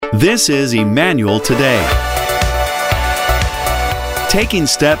This is Emmanuel Today. Taking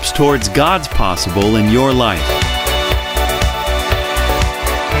steps towards God's possible in your life.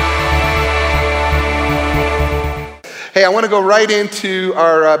 Hey, I want to go right into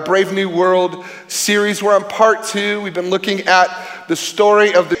our Brave New World series. We're on part 2. We've been looking at the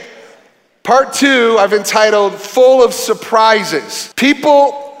story of the... Part 2, I've entitled, Full of Surprises.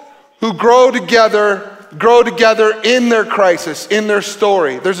 People who grow together in their crisis, in their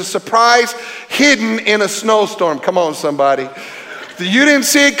story. There's a surprise hidden in a snowstorm. Come on, somebody. You didn't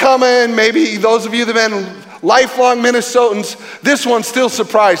see it coming. Maybe those of you that have been lifelong Minnesotans, this one still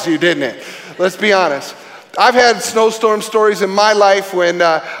surprised you, didn't it? Let's be honest. I've had snowstorm stories in my life. When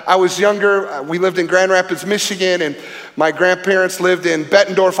I was younger, we lived in Grand Rapids, Michigan, and my grandparents lived in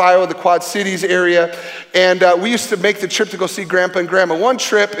Bettendorf, Iowa, the Quad Cities area. And we used to make the trip to go see Grandpa and Grandma. One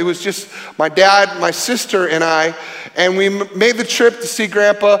trip, it was just my dad, my sister, and I. And we made the trip to see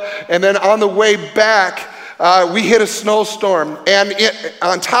Grandpa. And then on the way back, we hit a snowstorm. And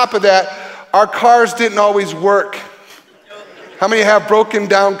on top of that, our cars didn't always work. How many have broken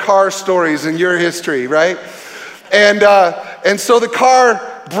down car stories in your history, right? And so the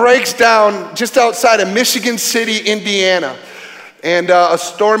car breaks down just outside of Michigan City, Indiana. And a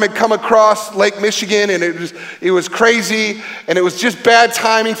storm had come across Lake Michigan, and it was crazy, and it was just bad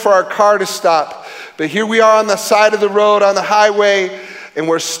timing for our car to stop. But here we are on the side of the road, on the highway, and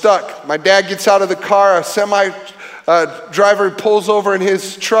we're stuck. My dad gets out of the car, a semi driver pulls over in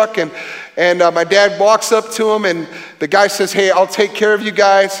his truck, and my dad walks up to him, and the guy says, "Hey, I'll take care of you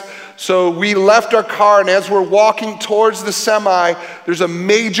guys." So we left our car, and as we're walking towards the semi, there's a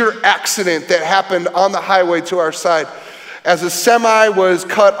major accident that happened on the highway to our side. As the semi was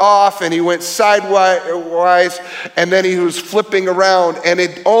cut off, and he went sidewise, and then he was flipping around, and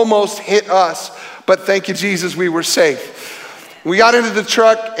it almost hit us. But thank you, Jesus, we were safe. We got into the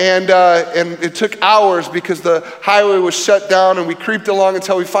truck, and it took hours because the highway was shut down, and we creeped along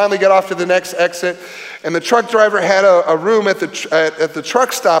until we finally got off to the next exit. And the truck driver had a room at the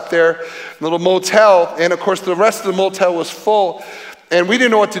truck stop there, a little motel, and of course the rest of the motel was full. And we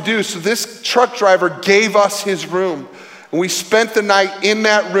didn't know what to do, so this truck driver gave us his room. And we spent the night in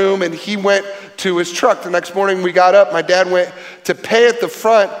that room, and he went to his truck. The next morning we got up, my dad went to pay at the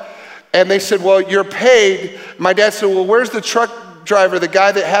front, and they said, "Well, you're paid." My dad said, "Well, where's the truck driver, the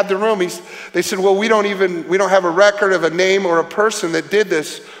guy that had the room?" They said, "Well, we don't have a record of a name or a person that did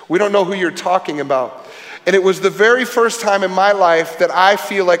this. We don't know who you're talking about." And it was the very first time in my life that I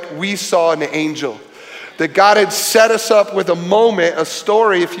feel like we saw an angel. That God had set us up with a moment, a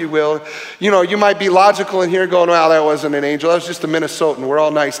story, if you will. You know, you might be logical in here going, "Well, that wasn't an angel. That was just a Minnesotan. We're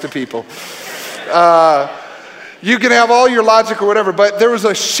all nice to people." You can have all your logic or whatever, but there was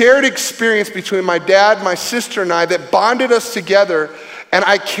a shared experience between my dad, my sister, and I that bonded us together, and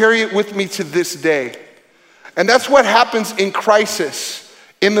I carry it with me to this day. And that's what happens in crisis,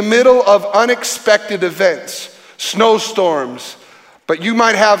 in the middle of unexpected events, snowstorms. But you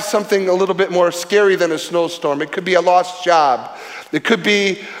might have something a little bit more scary than a snowstorm. It could be a lost job. It could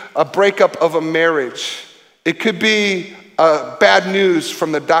be a breakup of a marriage. It could be bad news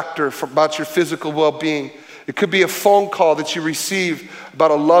from the doctor about your physical well-being. It could be a phone call that you receive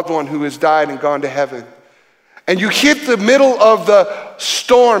about a loved one who has died and gone to heaven. And you hit the middle of the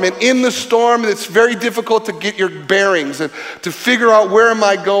storm, and in the storm, it's very difficult to get your bearings and to figure out, where am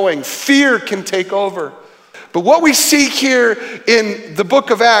I going? Fear can take over. But what we see here in the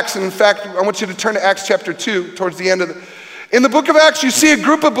book of Acts, and in fact, I want you to turn to Acts chapter 2, towards the end of in the book of Acts, you see a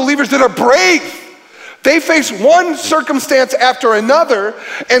group of believers that are brave. They face one circumstance after another,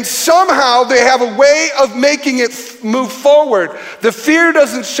 and somehow they have a way of making it move forward. The fear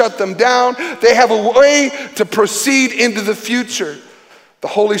doesn't shut them down. They have a way to proceed into the future. The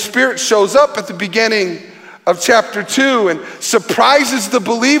Holy Spirit shows up at the beginning of chapter 2 and surprises the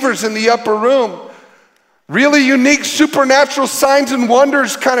believers in the upper room. Really unique supernatural signs and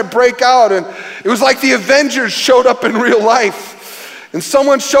wonders kind of break out, and it was like the Avengers showed up in real life. And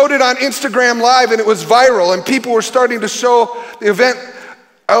someone showed it on Instagram Live, and it was viral, and people were starting to show the event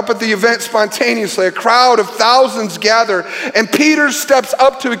up at the event spontaneously. A crowd of thousands gather, and Peter steps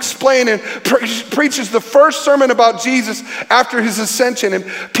up to explain and preaches the first sermon about Jesus after his ascension. And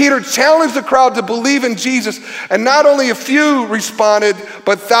Peter challenged the crowd to believe in Jesus, and not only a few responded,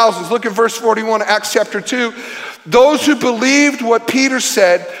 but thousands. Look at verse 41 of Acts chapter 2. Those who believed what Peter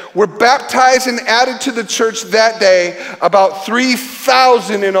said were baptized and added to the church that day, about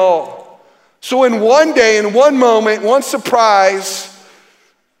 3,000 in all. So in one day, in one moment, one surprise,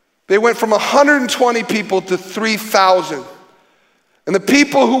 they went from 120 people to 3,000. And the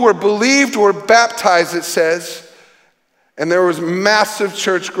people who were believed were baptized, it says. And there was massive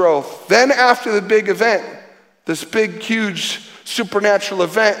church growth. Then after the big event, this big, huge supernatural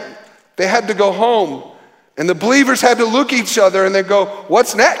event, they had to go home. And the believers had to look at each other and they go,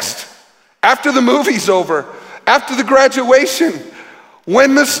 what's next? After the movie's over, after the graduation,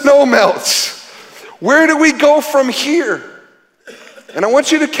 when the snow melts, where do we go from here? And I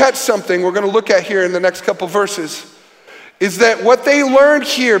want you to catch something we're going to look at here in the next couple verses, is that what they learned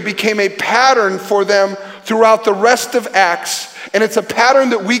here became a pattern for them throughout the rest of Acts, and it's a pattern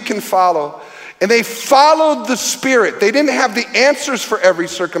that we can follow. And they followed the Spirit. They didn't have the answers for every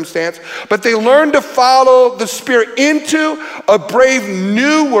circumstance, but they learned to follow the Spirit into a brave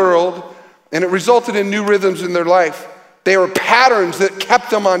new world, and it resulted in new rhythms in their life. They were patterns that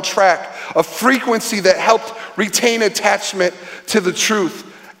kept them on track, a frequency that helped retain attachment to the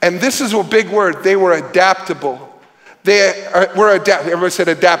truth. And this is a big word, they were adaptable. Everybody said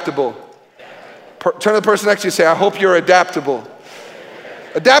adaptable. Turn to the person next to you and say, I hope you're adaptable.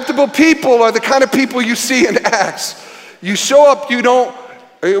 Adaptable people are the kind of people you see in Acts. You show up,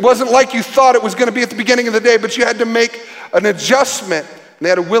 it wasn't like you thought it was going to be at the beginning of the day, but you had to make an adjustment. And they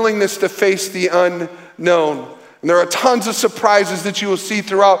had a willingness to face the unknown. And there are tons of surprises that you will see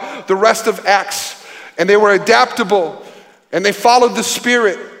throughout the rest of Acts. And they were adaptable, and they followed the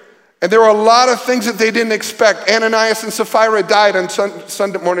Spirit. And there were a lot of things that they didn't expect. Ananias and Sapphira died on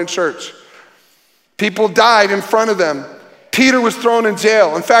Sunday morning church. People died in front of them. Peter was thrown in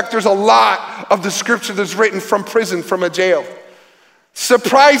jail. In fact, there's a lot of the scripture that's written from prison, from a jail.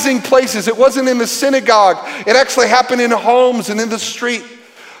 Surprising places. It wasn't in the synagogue. It actually happened in homes and in the street.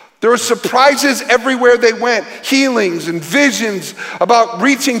 There were surprises everywhere they went, healings and visions about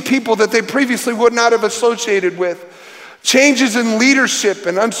reaching people that they previously would not have associated with. Changes in leadership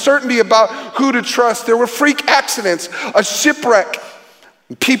and uncertainty about who to trust. There were freak accidents, a shipwreck.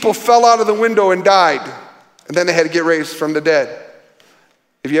 People fell out of the window and died. And then they had to get raised from the dead.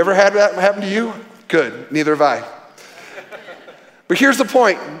 Have you ever had that happen to you? Good, neither have I. But here's the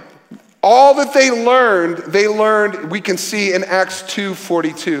point. All that they learned, we can see in Acts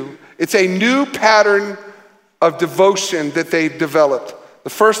 2:42. It's a new pattern of devotion that they developed. The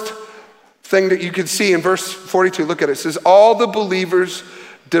first thing that you can see in verse 42, look at it. It says, all the believers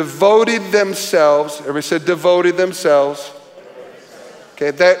devoted themselves. Everybody said devoted themselves.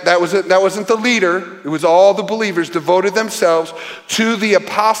 Okay, that wasn't the leader. It was all the believers devoted themselves to the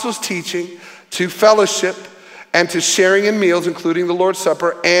apostles' teaching, to fellowship, and to sharing in meals, including the Lord's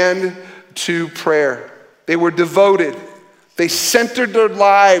Supper, and to prayer. They were devoted. They centered their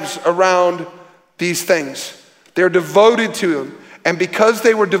lives around these things. They're devoted to them. And because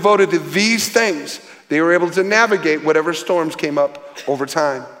they were devoted to these things, they were able to navigate whatever storms came up over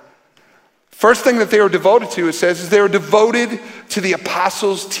time. First thing that they were devoted to, it says, is they were devoted to the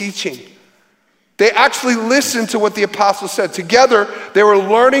apostles' teaching. They actually listened to what the apostles said. Together, they were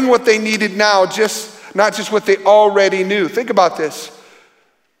learning what they needed now, not just what they already knew. Think about this.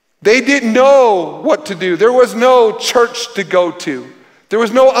 They didn't know what to do. There was no church to go to. There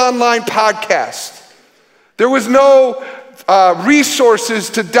was no online podcast. There was no resources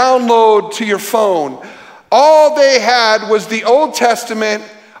to download to your phone. All they had was the Old Testament,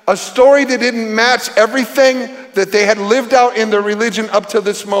 a story that didn't match everything that they had lived out in their religion up to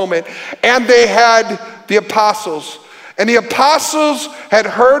this moment. And they had the apostles. And the apostles had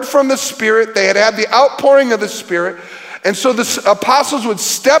heard from the Spirit. They had had the outpouring of the Spirit. And so the apostles would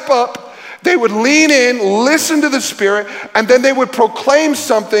step up, they would lean in, listen to the Spirit, and then they would proclaim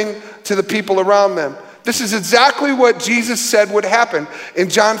something to the people around them. This is exactly what Jesus said would happen in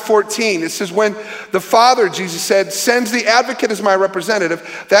John 14. It says, when the Father, Jesus said, sends the advocate as my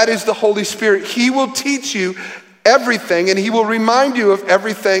representative, that is the Holy Spirit. He will teach you everything, and he will remind you of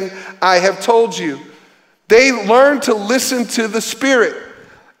everything I have told you. They learned to listen to the Spirit.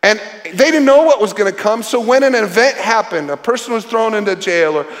 And they didn't know what was going to come, so when an event happened, a person was thrown into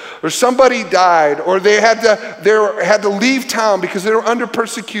jail, or somebody died, or they had to leave town because they were under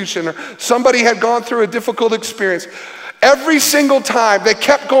persecution, or somebody had gone through a difficult experience, every single time they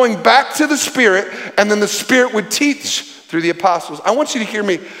kept going back to the Spirit, and then the Spirit would teach through the apostles. I want you to hear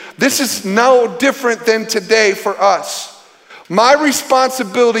me. This is no different than today for us. My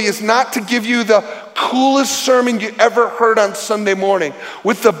responsibility is not to give you the coolest sermon you ever heard on Sunday morning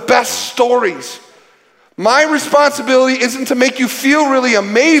with the best stories. My responsibility isn't to make you feel really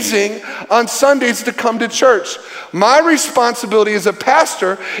amazing on Sundays to come to church. My responsibility as a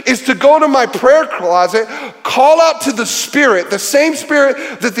pastor is to go to my prayer closet, call out to the Spirit, the same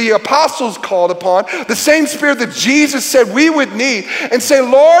Spirit that the apostles called upon, the same Spirit that Jesus said we would need, and say,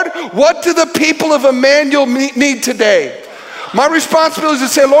 Lord, what do the people of Emmanuel need today? My responsibility is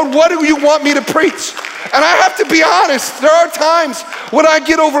to say, Lord, what do you want me to preach? And I have to be honest, there are times when I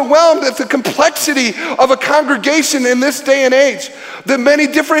get overwhelmed at the complexity of a congregation in this day and age. The many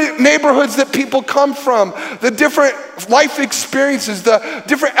different neighborhoods that people come from, the different life experiences, the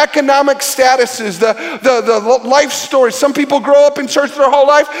different economic statuses, the life stories. Some people grow up in church their whole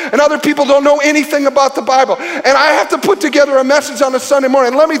life, and other people don't know anything about the Bible. And I have to put together a message on a Sunday morning.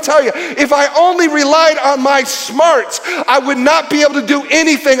 And let me tell you, if I only relied on my smarts, I would not be able to do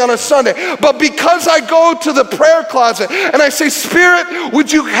anything on a Sunday. But because I go to the prayer closet and I say, Spirit,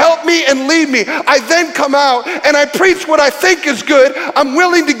 would you help me and lead me? I then come out and I preach what I think is good. I'm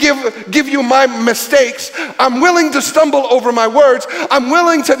willing to give you my mistakes. I'm willing to stumble over my words. I'm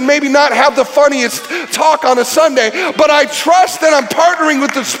willing to maybe not have the funniest talk on a Sunday, but I trust that I'm partnering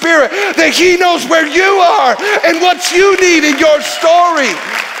with the Spirit, that He knows where you are and what you need in your story.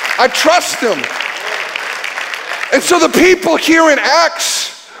 I trust Him. And so the people here in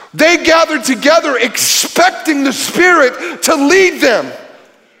Acts, they gathered together expecting the Spirit to lead them.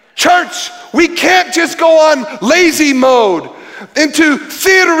 Church, we can't just go on lazy mode into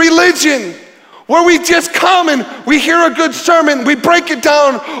theater religion where we just come and we hear a good sermon, we break it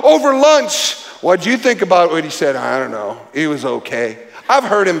down over lunch. What'd you think about what he said? I don't know. He was okay. I've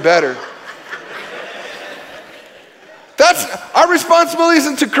heard him better. That's our responsibility,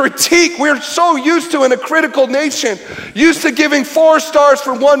 isn't to critique. We're so used to, in a critical nation, used to giving 4 stars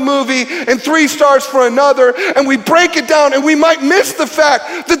for one movie and 3 stars for another, and we break it down and we might miss the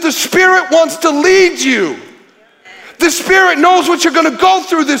fact that the Spirit wants to lead you. The Spirit knows what you're going to go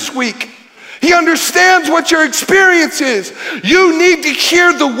through this week. He understands what your experience is. You need to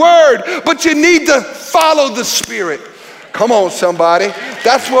hear the word, but you need to follow the Spirit. Come on, somebody.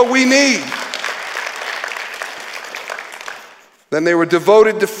 That's what we need. Then they were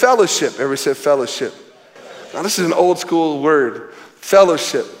devoted to fellowship. Everybody said fellowship. Now this is an old school word.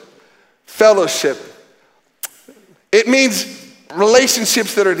 Fellowship. Fellowship. It means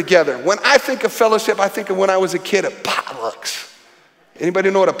relationships that are together. When I think of fellowship, I think of when I was a kid at potlucks.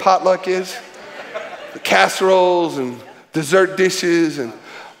 Anybody know what a potluck is? The casseroles and dessert dishes, and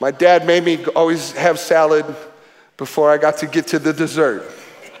my dad made me always have salad before I got to get to the dessert.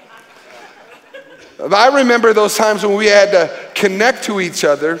 I remember those times when we had to connect to each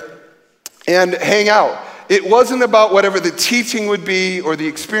other and hang out. It wasn't about whatever the teaching would be or the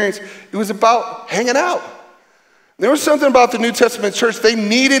experience. It was about hanging out. There was something about the New Testament church. They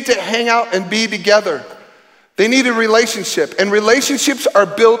needed to hang out and be together. They needed relationship. And relationships are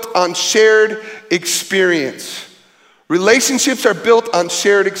built on shared experience. Relationships are built on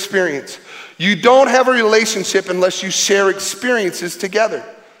shared experience. You don't have a relationship unless you share experiences together.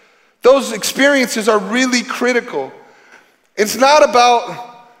 Those experiences are really critical. It's not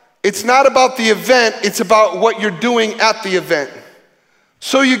about the event, it's about what you're doing at the event.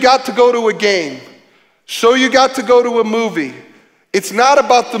 So you got to go to a game. So you got to go to a movie. It's not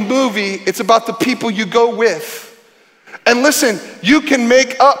about the movie, it's about the people you go with. And listen, you can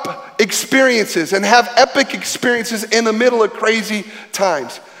make up experiences and have epic experiences in the middle of crazy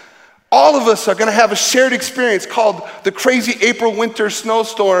times. All of us are gonna have a shared experience called the crazy April winter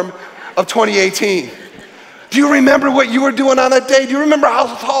snowstorm of 2018. Do you remember what you were doing on that day? Do you remember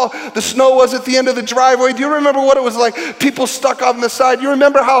how tall the snow was at the end of the driveway? Do you remember what it was like? People stuck on the side. Do you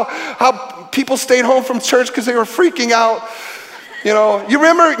remember how people stayed home from church because they were freaking out? You know, you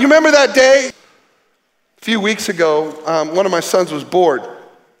remember that day? A few weeks ago, one of my sons was bored.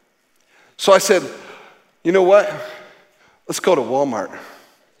 So I said, you know what? Let's go to Walmart.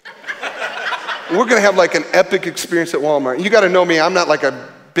 We're gonna have like an epic experience at Walmart. You gotta know me, I'm not like a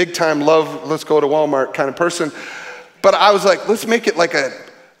big time love, let's go to Walmart kind of person. But I was like, let's make it like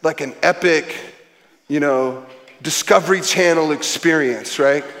an epic, Discovery Channel experience,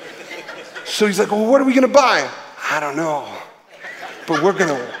 right? So he's like, well, what are we gonna buy? I don't know. But we're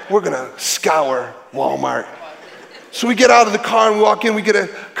gonna scour Walmart. So we get out of the car and we walk in, we get a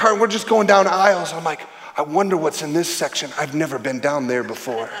car, and we're just going down aisles. I'm like, I wonder what's in this section. I've never been down there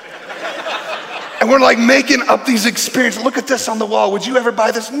before. And we're like making up these experiences. Look at this on the wall. Would you ever buy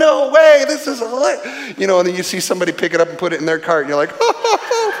this? No way, this is and then you see somebody pick it up and put it in their cart and you're like,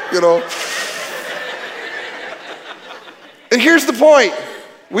 And here's the point.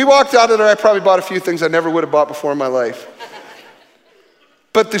 We walked out of there, I probably bought a few things I never would have bought before in my life.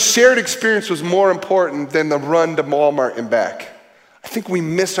 But the shared experience was more important than the run to Walmart and back. I think we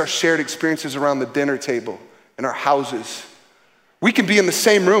miss our shared experiences around the dinner table in our houses. We can be in the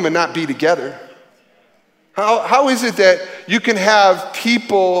same room and not be together. How is it that you can have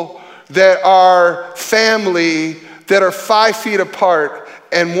people that are family that are 5 feet apart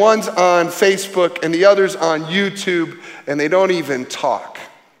and one's on Facebook and the other's on YouTube and they don't even talk?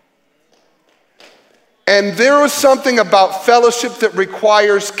 And there was something about fellowship that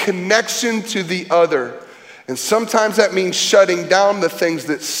requires connection to the other. And sometimes that means shutting down the things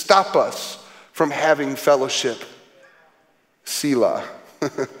that stop us from having fellowship. Selah.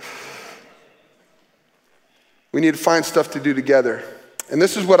 We need to find stuff to do together. And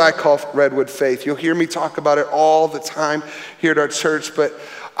this is what I call Redwood faith. You'll hear me talk about it all the time here at our church, but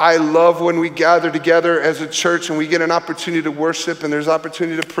I love when we gather together as a church and we get an opportunity to worship and there's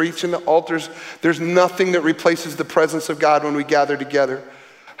opportunity to preach in the altars. There's nothing that replaces the presence of God when we gather together.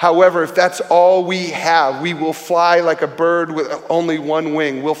 However, if that's all we have, we will fly like a bird with only one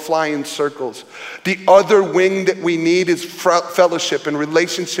wing. We'll fly in circles. The other wing that we need is fellowship and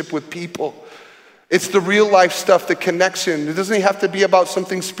relationship with people. It's the real life stuff, the connection. It doesn't have to be about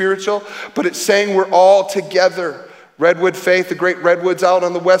something spiritual, but it's saying we're all together. Redwood faith, the great redwoods out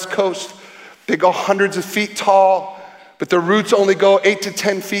on the West Coast, they go hundreds of feet tall, but their roots only go 8 to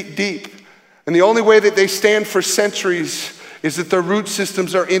 10 feet deep. And the only way that they stand for centuries is that their root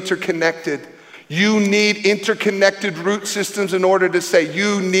systems are interconnected. You need interconnected root systems in order to say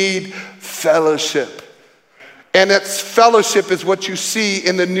you need fellowship. And that's fellowship is what you see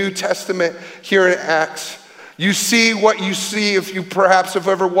in the New Testament here in Acts. You see what you see if you perhaps have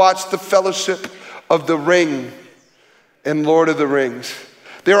ever watched the Fellowship of the Ring in Lord of the Rings.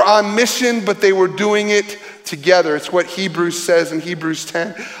 They're on mission, but they were doing it together. It's what Hebrews says in Hebrews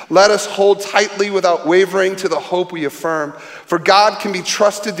 10. Let us hold tightly without wavering to the hope we affirm. For God can be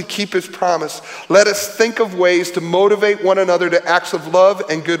trusted to keep his promise. Let us think of ways to motivate one another to acts of love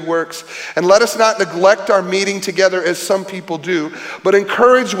and good works. And let us not neglect our meeting together as some people do, but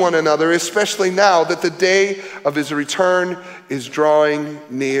encourage one another, especially now that the day of his return is drawing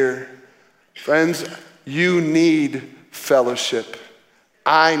near. Friends, you need fellowship.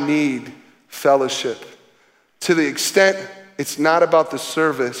 I need fellowship. To the extent it's not about the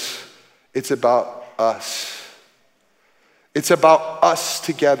service, it's about us. It's about us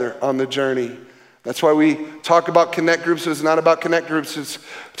together on the journey. That's why we talk about connect groups. It's not about connect groups. It's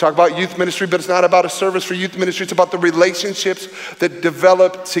talk about youth ministry, but it's not about a service for youth ministry. It's about the relationships that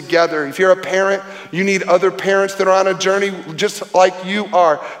develop together. If you're a parent, you need other parents that are on a journey just like you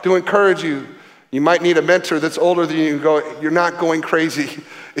are to encourage you. You might need a mentor that's older than you and go, you're not going crazy.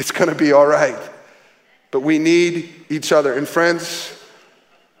 It's going to be all right. But we need each other. And friends,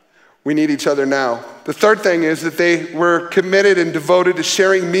 we need each other now. The third thing is that they were committed and devoted to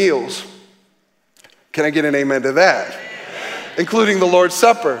sharing meals. Can I get an amen to that? Including the Lord's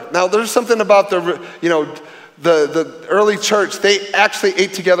Supper. Now, there's something about the early church. They actually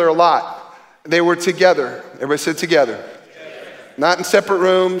ate together a lot. They were together. Everybody said together. Not in separate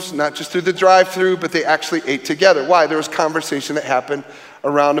rooms, not just through the drive-thru, but they actually ate together. Why? There was conversation that happened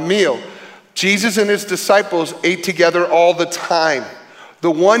around a meal. Jesus and his disciples ate together all the time.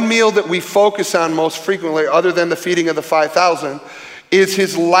 The one meal that we focus on most frequently, other than the feeding of the 5,000, is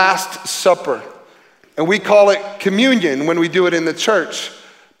his Last Supper. And we call it communion when we do it in the church.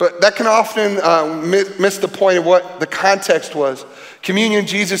 But that can often miss the point of what the context was. Communion,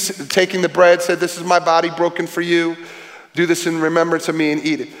 Jesus taking the bread, said, "This is my body broken for you. Do this in remembrance of me and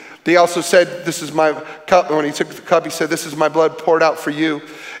eat it." They also said, "This is my cup." And when he took the cup, he said, "This is my blood poured out for you."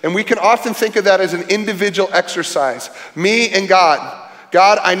 And we can often think of that as an individual exercise. Me and God.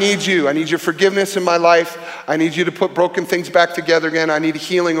 God, I need you. I need your forgiveness in my life. I need you to put broken things back together again. I need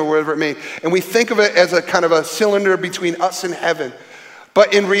healing or whatever it may be. And we think of it as a kind of a cylinder between us and heaven.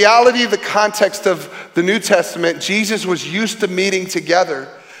 But in reality, the context of the New Testament, Jesus was used to meeting together.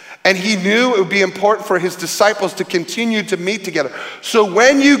 And he knew it would be important for his disciples to continue to meet together. So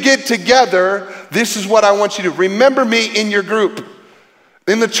when you get together, this is what I want you to do. Remember me in your group.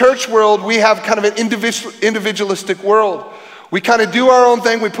 In the church world, we have kind of an individualistic world. We kind of do our own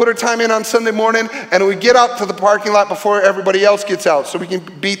thing. We put our time in on Sunday morning, and we get out to the parking lot before everybody else gets out so we can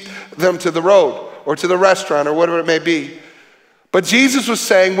beat them to the road or to the restaurant or whatever it may be. But Jesus was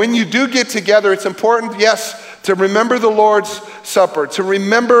saying, when you do get together, it's important, yes, to remember the Lord's Supper, to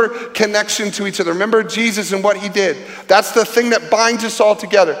remember connection to each other. Remember Jesus and what he did. That's the thing that binds us all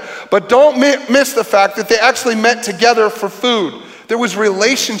together. But don't miss the fact that they actually met together for food. There was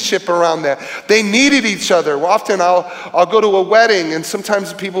relationship around that. They needed each other. Well, often I'll go to a wedding, and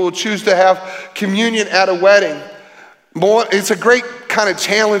sometimes people will choose to have communion at a wedding. It's a great kind of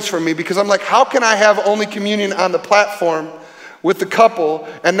challenge for me because I'm like, how can I have only communion on the platform with the couple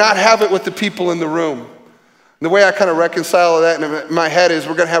and not have it with the people in the room? And the way I kind of reconcile that in my head is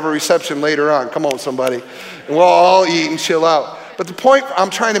we're going to have a reception later on. Come on, somebody. And we'll all eat and chill out. But the point I'm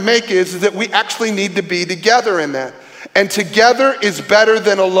trying to make is that we actually need to be together in that. And together is better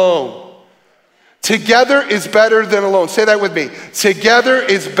than alone. Together is better than alone. Say that with me. Together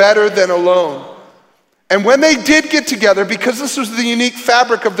is better than alone. And when they did get together, because this was the unique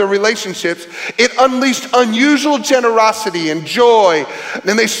fabric of their relationships, it unleashed unusual generosity and joy.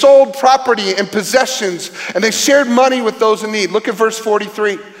 And they sold property and possessions, and they shared money with those in need. Look at verse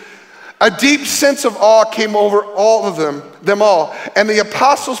 43. A deep sense of awe came over all of them all. And the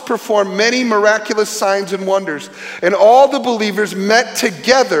apostles performed many miraculous signs and wonders. And all the believers met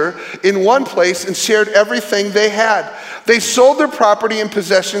together in one place and shared everything they had. They sold their property and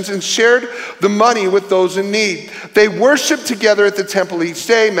possessions and shared the money with those in need. They worshiped together at the temple each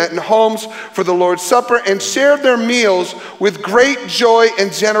day, met in homes for the Lord's Supper, and shared their meals with great joy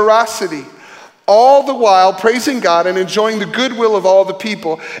and generosity. All the while praising God and enjoying the goodwill of all the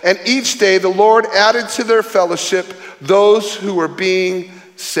people. And each day the Lord added to their fellowship those who were being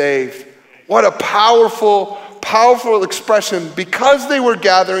saved. What a powerful expression. Because they were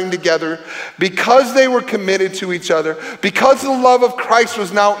gathering together, because they were committed to each other, because the love of Christ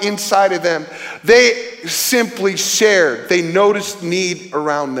was now inside of them, they simply shared. They noticed need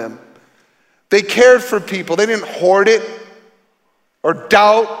around them. They cared for people. They didn't hoard it or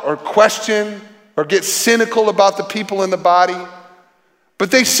doubt or question or get cynical about the people in the body. But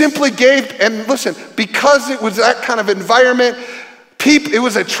they simply gave, and listen, because it was that kind of environment, it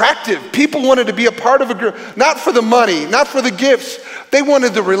was attractive. People wanted to be a part of a group, not for the money, not for the gifts. They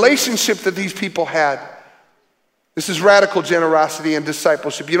wanted the relationship that these people had. This is radical generosity and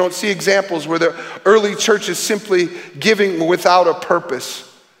discipleship. You don't see examples where the early church is simply giving without a purpose.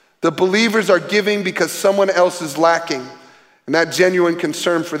 The believers are giving because someone else is lacking. And that genuine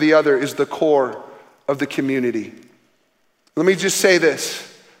concern for the other is the core of the community. Let me just say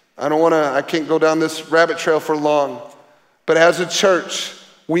this. I can't go down this rabbit trail for long. But as a church,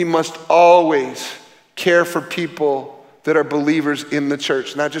 we must always care for people that are believers in the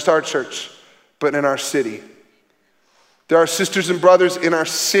church. Not just our church, but in our city. There are sisters and brothers in our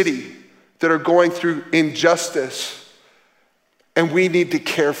city that are going through injustice, and we need to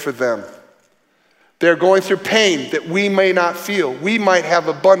care for them. They're going through pain that we may not feel. We might have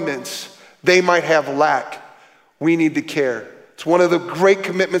abundance. They might have lack. We need to care. It's one of the great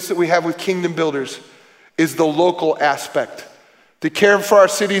commitments that we have with Kingdom Builders is the local aspect. To care for our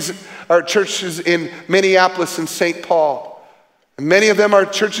cities, our churches in Minneapolis and St. Paul. And many of them are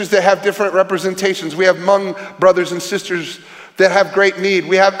churches that have different representations. We have Hmong brothers and sisters that have great need.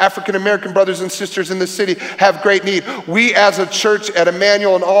 We have African American brothers and sisters in the city have great need. We as a church at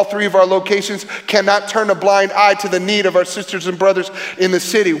Emmanuel in all three of our locations cannot turn a blind eye to the need of our sisters and brothers in the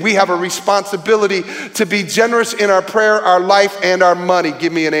city. We have a responsibility to be generous in our prayer, our life, and our money.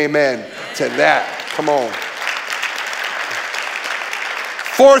 Give me an amen to that. Come on.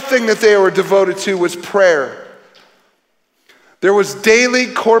 Fourth thing that they were devoted to was prayer. There was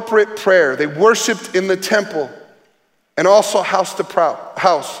daily corporate prayer. They worshiped in the temple. And also house to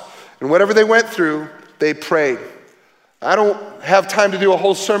house. And whatever they went through, they prayed. I don't have time to do a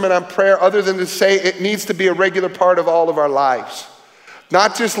whole sermon on prayer other than to say it needs to be a regular part of all of our lives.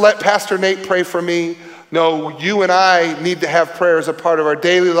 Not just let Pastor Nate pray for me. No, you and I need to have prayer as a part of our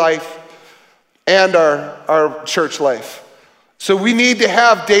daily life and our church life. So we need to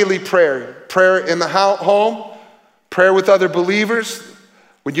have daily prayer. Prayer in the home, prayer with other believers.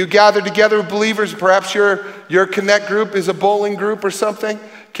 When you gather together with believers, perhaps your connect group is a bowling group or something.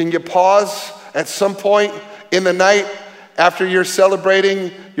 Can you pause at some point in the night after you're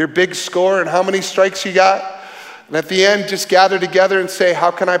celebrating your big score and how many strikes you got? And at the end, just gather together and say, how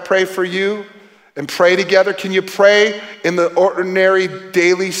can I pray for you? And pray together. Can you pray in the ordinary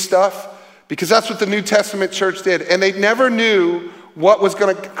daily stuff? Because that's what the New Testament church did. And they never knew what was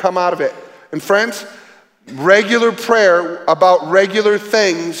going to come out of it. And friends, regular prayer about regular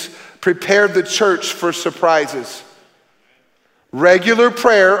things prepared the church for surprises. Regular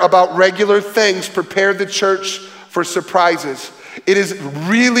prayer about regular things prepared the church for surprises. It is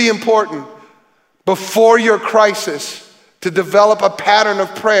really important before your crisis to develop a pattern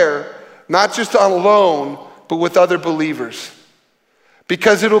of prayer, not just alone, but with other believers.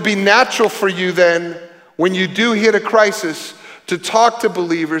 Because it'll be natural for you then, when you do hit a crisis, to talk to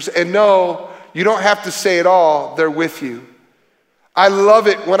believers and know you don't have to say it all, they're with you. I love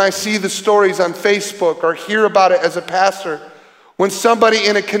it when I see the stories on Facebook or hear about it as a pastor. When somebody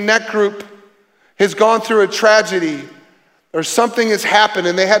in a connect group has gone through a tragedy or something has happened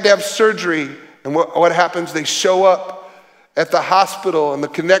and they had to have surgery, and what happens? They show up at the hospital and the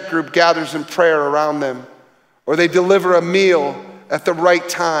connect group gathers in prayer around them. Or they deliver a meal at the right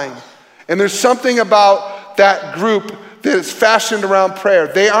time. And there's something about that group that is fashioned around prayer.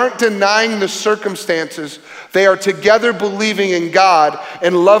 They aren't denying the circumstances. They are together believing in God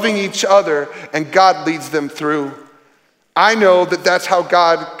and loving each other, and God leads them through. I know that that's how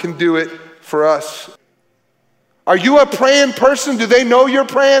God can do it for us. Are you a praying person? Do they know you're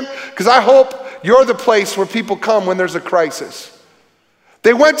praying? Because I hope you're the place where people come when there's a crisis.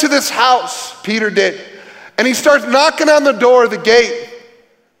 They went to this house, Peter did, and he starts knocking on the door, the gate.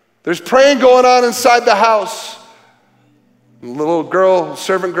 There's praying going on inside the house. A little girl,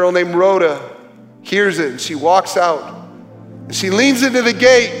 servant girl named Rhoda, hears it, and she walks out. And she leans into the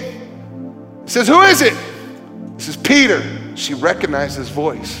gate, says, "Who is it?" He says, "Peter." She recognized his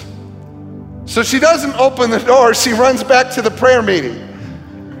voice. So she doesn't open the door, she runs back to the prayer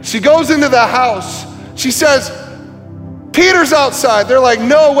meeting. She goes into the house. She says, "Peter's outside." They're like,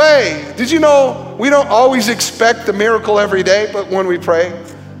 "No way. Did you know we don't always expect the miracle every day, but when we pray,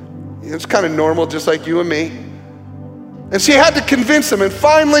 it's kind of normal, just like you and me." And she had to convince them. And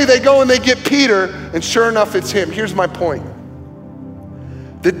finally they go and they get Peter, and sure enough, it's him. Here's my point.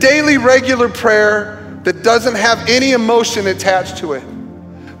 The daily regular prayer that doesn't have any emotion attached to it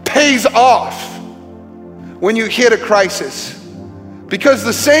pays off when you hit a crisis. Because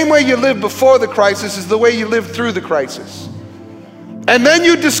the same way you lived before the crisis is the way you live through the crisis. And then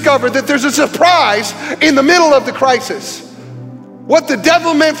you discover that there's a surprise in the middle of the crisis. What the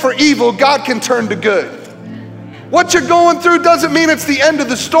devil meant for evil, God can turn to good. What you're going through doesn't mean it's the end of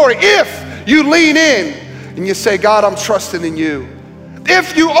the story. If you lean in and you say, "God, I'm trusting in you."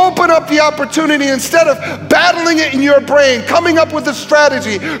 If you open up the opportunity, instead of battling it in your brain, coming up with a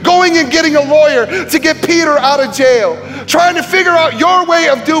strategy, going and getting a lawyer to get Peter out of jail, trying to figure out your way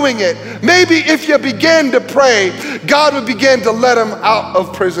of doing it, maybe if you begin to pray, God would begin to let him out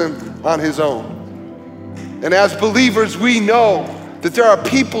of prison on his own. And as believers, we know that there are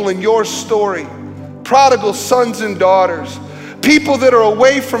people in your story, prodigal sons and daughters, people that are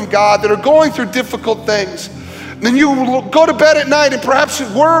away from God, that are going through difficult things. Then you go to bed at night and perhaps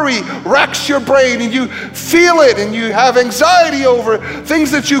worry racks your brain and you feel it and you have anxiety over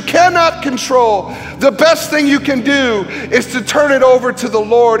things that you cannot control. The best thing you can do is to turn it over to the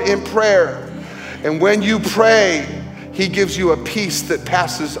Lord in prayer. And when you pray, he gives you a peace that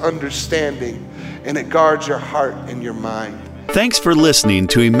passes understanding, and it guards your heart and your mind. Thanks for listening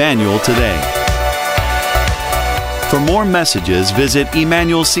to Emmanuel Today. For more messages, visit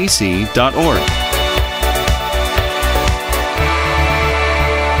emmanuelcc.org.